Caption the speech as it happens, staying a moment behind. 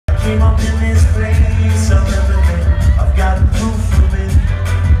came up in this place, I'm living. I've got proof of it.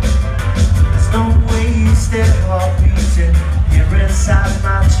 There's no wasted heart beating here inside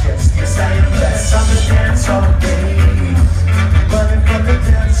my chest. Yes, I am blessed. I'm a dancehall days, running from the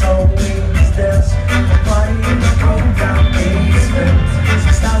dancehall wings. There's a party in the broke down basement.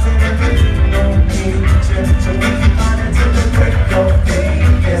 6,000 everything, no nature. So we keep on until the break of day.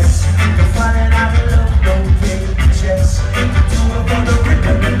 Yes, we're finding out the love, no paychecks. Do it for the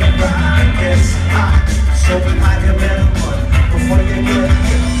rhythm and the rhyme. Yes, so I can better run before you get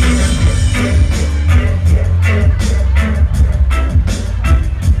hit.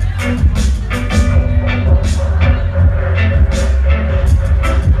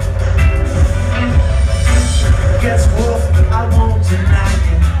 Guess what? I won't deny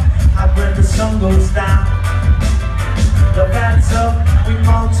it. When the sun goes down, the band's up, we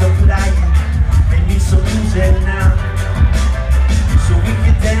multiply it. They need some music now, so we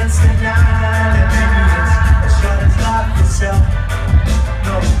can dance the night. And maybe it's short as life itself.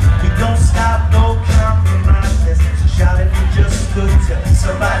 No, we don't stop, no compromises. So shout if you just could tell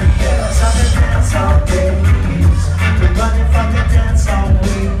somebody else. I'm a dance all days. We're running from the dance all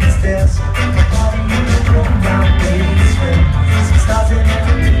ways. There's a party in the room down basement. 6,000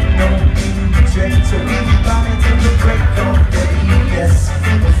 everything, no DJ. So we keep on until the break of day. Yes,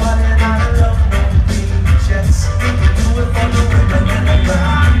 we're falling out of love, no paychecks. We do it for the women and the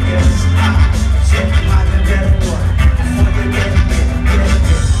rhyme. Yes, so I can get one before you get it.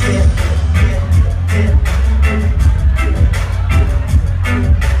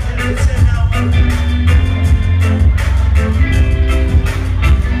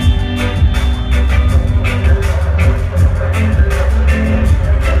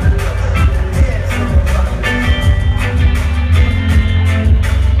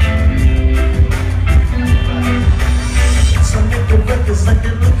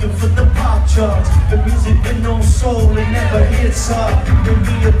 The music with no soul, it never hits hard. Give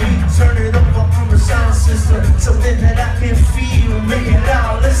me a beat, turn it up on the sound system. Something that I can feel, make it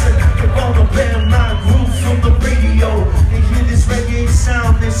out. Listen, you're gonna play my groove from the radio. They hear this reggae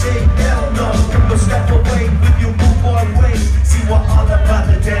sound, they say hell no. But step away with your boot boy ways. See what all about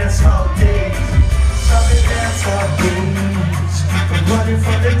the dancehall days. Stop the dancehall days. I'm running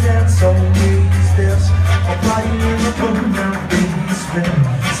from the dancehall ways. There's a party in the broken down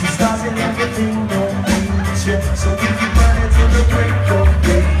basement. And everything don't nature. So we keep running till the break of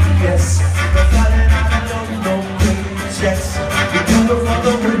day. Yes, we're falling out of love, no paychecks. We do it for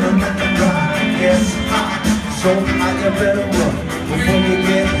the rhythm and the rhyme. Yes, so I get better.